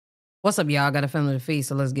What's up, y'all? Got a family to feed,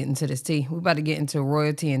 so let's get into this tea. We're about to get into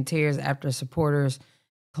royalty and tears after supporters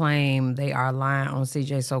claim they are lying on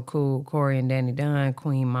CJ So Cool, Corey and Danny Dunn,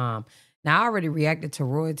 Queen Mom. Now, I already reacted to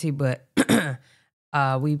royalty, but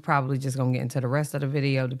we probably just gonna get into the rest of the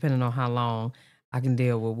video, depending on how long I can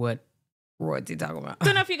deal with what royalty talking about.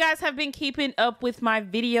 So now if you guys have been keeping up with my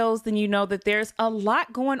videos, then you know that there's a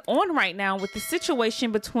lot going on right now with the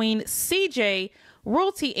situation between CJ,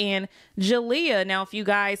 Royalty, and Jalea. Now, if you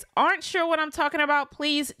guys aren't sure what I'm talking about,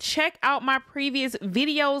 please check out my previous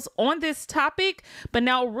videos on this topic. But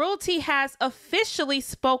now Royalty has officially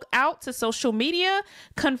spoke out to social media,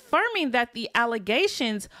 confirming that the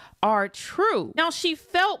allegations are true. Now, she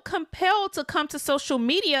felt compelled to come to social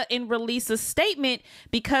media and release a statement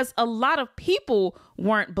because a lot of people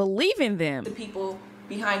weren't believing them. The people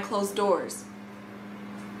behind closed doors.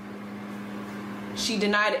 She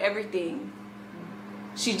denied everything.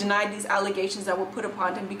 She denied these allegations that were put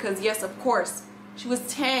upon him because, yes, of course, she was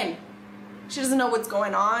 10. She doesn't know what's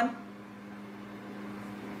going on.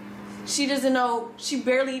 She doesn't know, she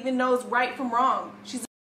barely even knows right from wrong.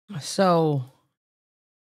 So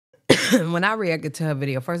when I reacted to her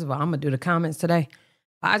video, first of all, I'm going to do the comments today.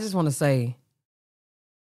 I just want to say,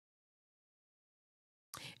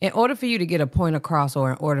 in order for you to get a point across,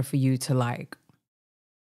 or in order for you to like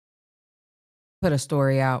put a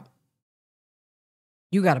story out,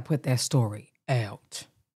 you got to put that story out.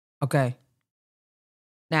 Okay?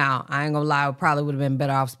 Now, I ain't going to lie, I probably would have been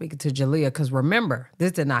better off speaking to Jalea, because remember,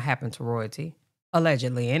 this did not happen to Royalty.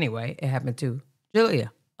 Allegedly, anyway. It happened to Jalea,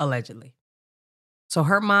 allegedly. So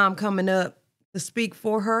her mom coming up to speak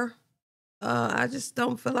for her, I just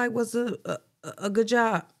don't feel like was a good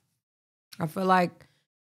job. I feel like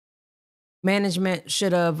management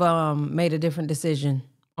should have made a different decision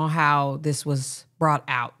on how this was brought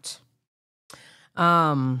out.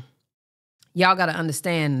 Y'all got to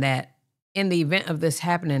understand that in the event of this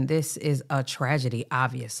happening, this is a tragedy,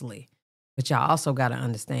 obviously. But y'all also got to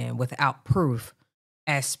understand, without proof,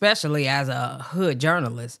 especially as a hood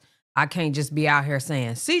journalist, I can't just be out here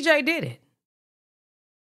saying, CJ did it.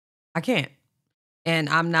 I can't. And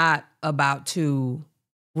I'm not about to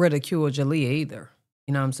ridicule Jalea either.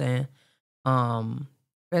 You know what I'm saying?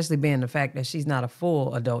 Especially being the fact that she's not a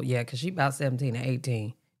full adult yet, because she's about 17 or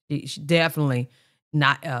 18. She definitely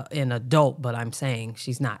not an adult, but I'm saying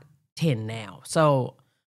she's not 10 now. So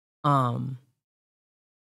I'm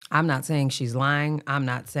not saying she's lying. I'm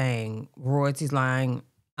not saying Royalty's lying.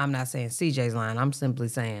 I'm not saying CJ's lying. I'm simply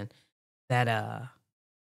saying that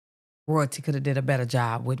Royalty could have did a better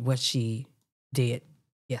job with what she did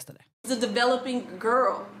yesterday. She's a developing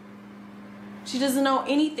girl. She doesn't know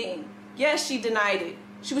anything. Yes, she denied it.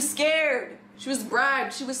 She was scared. She was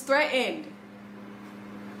bribed. She was threatened.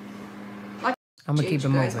 I'm going to keep it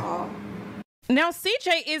moving. Now,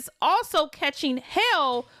 CJ is also catching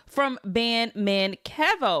hell from bandman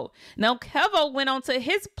Kevo. Now, Kevo went onto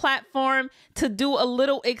his platform to do a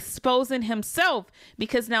little exposing himself,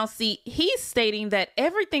 because now, see, he's stating that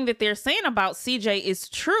everything that they're saying about CJ is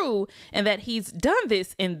true and that he's done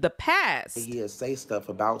this in the past. He'll say stuff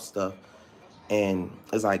about stuff, and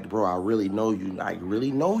it's like, bro, I really know you. Like,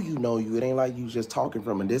 really know you. It ain't like you just talking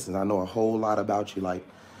from a distance. I know a whole lot about you. Like,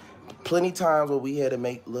 plenty times where we had to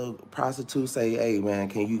make little prostitutes say, hey, man,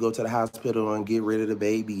 can you go to the hospital and get rid of the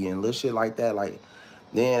baby and little shit like that. Like,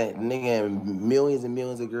 then nigga, millions and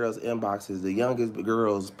millions of girls' inboxes, the youngest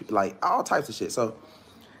girls, like, all types of shit. So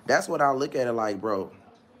that's what I look at it like, bro.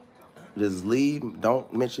 Just leave.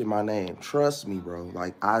 Don't mention my name. Trust me, bro.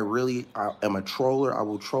 Like, I am a troller. I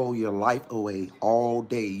will troll your life away all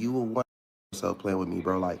day. You will want yourself playing with me,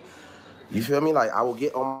 bro. Like, you feel me? Like, I will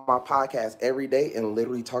get on my podcast every day and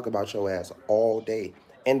literally talk about your ass all day.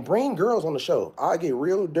 And bring girls on the show. I'll get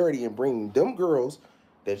real dirty and bring them girls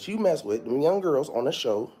that you mess with, them young girls, on the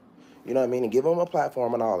show. You know what I mean? And give them a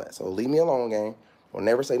platform and all that. So leave me alone, gang. Don't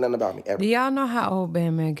never say nothing about me, ever. Do y'all know how old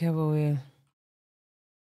bandman Kevo is?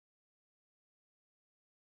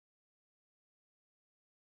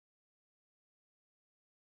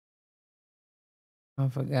 I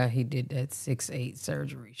forgot he did that 6'8"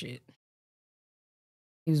 surgery shit.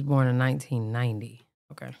 He was born in 1990.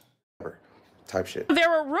 Okay. Type shit. There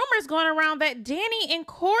were rumors going around that Danni and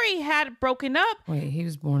Corey had broken up. Wait, he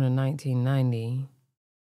was born in 1990,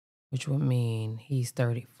 which would mean he's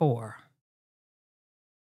 34.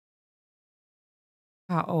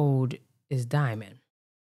 How old is Diamond?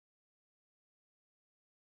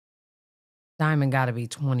 Diamond got to be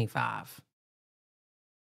 25.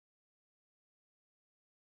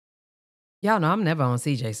 Y'all know I'm never on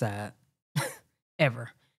CJ's side.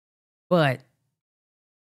 Ever. But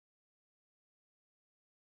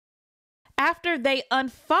after they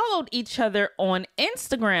unfollowed each other on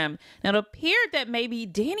Instagram. Now, it appeared that maybe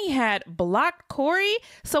Danni had blocked Corey.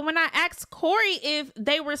 So when I asked Corey if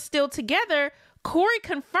they were still together, Corey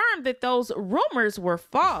confirmed that those rumors were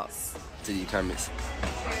false. To the comments.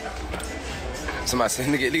 Somebody said,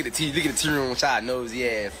 look at the tea room child nosy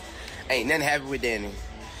ass. Ain't nothing happened with Danni.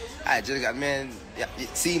 I just got, man,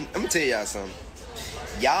 see, let me tell y'all something.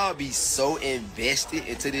 Y'all be so invested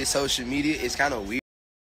into this social media, it's kind of weird.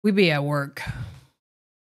 We be at work.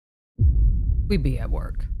 We be at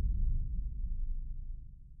work.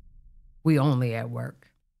 We only at work.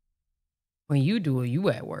 When you do it, you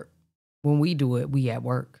at work. When we do it, we at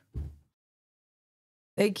work.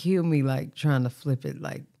 They kill me like trying to flip it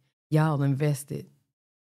like y'all invested.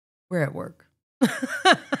 We're at work.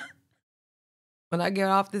 When I get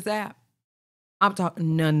off this app, I'm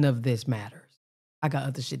talking none of this matters. I got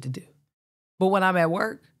other shit to do. But when I'm at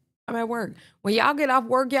work, I'm at work. When y'all get off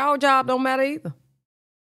work, y'all job don't matter either.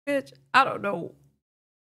 Bitch, I don't know.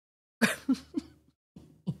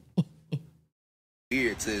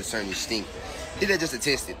 Weird to a certain extent. Did that just to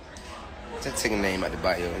test it. Just take a name out the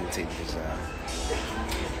bio and take this out.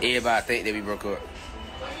 Everybody think that we broke up.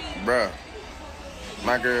 Bruh,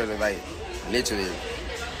 my girl is like literally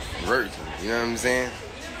virgin. You know what I'm saying?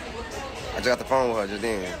 I just got the phone with her just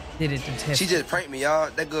then. Did it to test She just pranked me, y'all.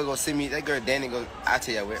 That girl gonna send me, that girl Danni go, I'll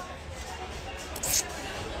tell y'all where.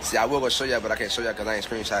 See, I will go show y'all, but I can't show y'all because I ain't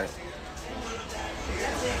screenshot it.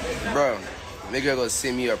 Bro, that girl gonna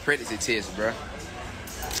send me a pregnancy test, bro.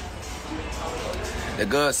 The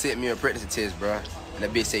girl sent me a pregnancy test, bro. And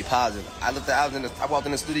that bitch say positive. I walked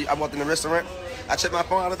in the studio, I walked in the restaurant. I checked my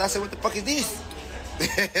phone out. I said, what the fuck is this?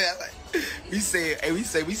 we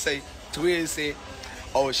say, twins said,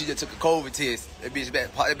 oh, she just took a COVID test. That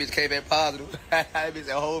bitch came back positive. That bitch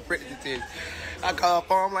a whole pregnancy test. I called her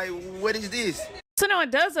phone, I'm like, what is this? So now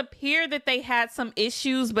it does appear that they had some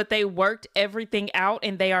issues, but they worked everything out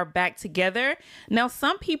and they are back together. Now,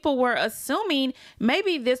 some people were assuming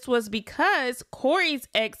maybe this was because Corey's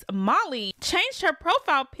ex, Molly, changed her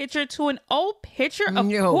profile picture to an old picture of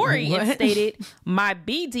Corey and stated, my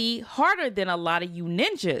BD harder than a lot of you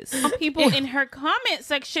ninjas. Some people in her comment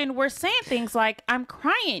section were saying things like, I'm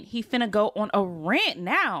crying. He finna go on a rant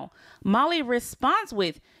now. Molly responds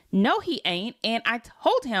with, no, he ain't, and I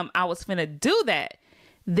told him I was finna do that.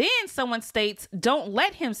 Then someone states, don't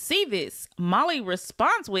let him see this. Molly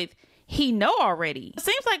responds with, he know already.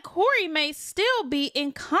 Seems like Corey may still be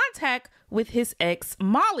in contact with his ex,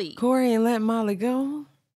 Molly. Corey ain't let Molly go.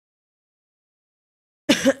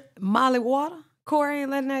 Molly water? Corey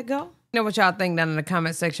ain't letting that go? You know what y'all think down in the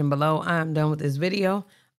comment section below. I'm done with this video.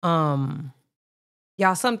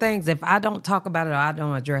 Y'all, some things, if I don't talk about it or I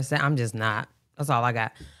don't address it, I'm just not. That's all I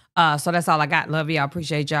got. So that's all I got. Love y'all.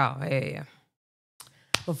 Appreciate y'all. Hey.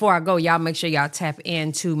 Before I go, y'all make sure y'all tap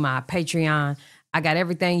into my Patreon. I got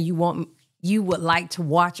everything you would like to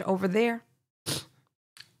watch over there.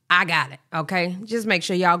 I got it. Okay. Just make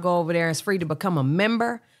sure y'all go over there. It's free to become a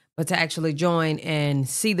member, but to actually join and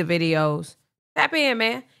see the videos, tap in,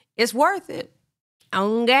 man. It's worth it.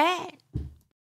 On God.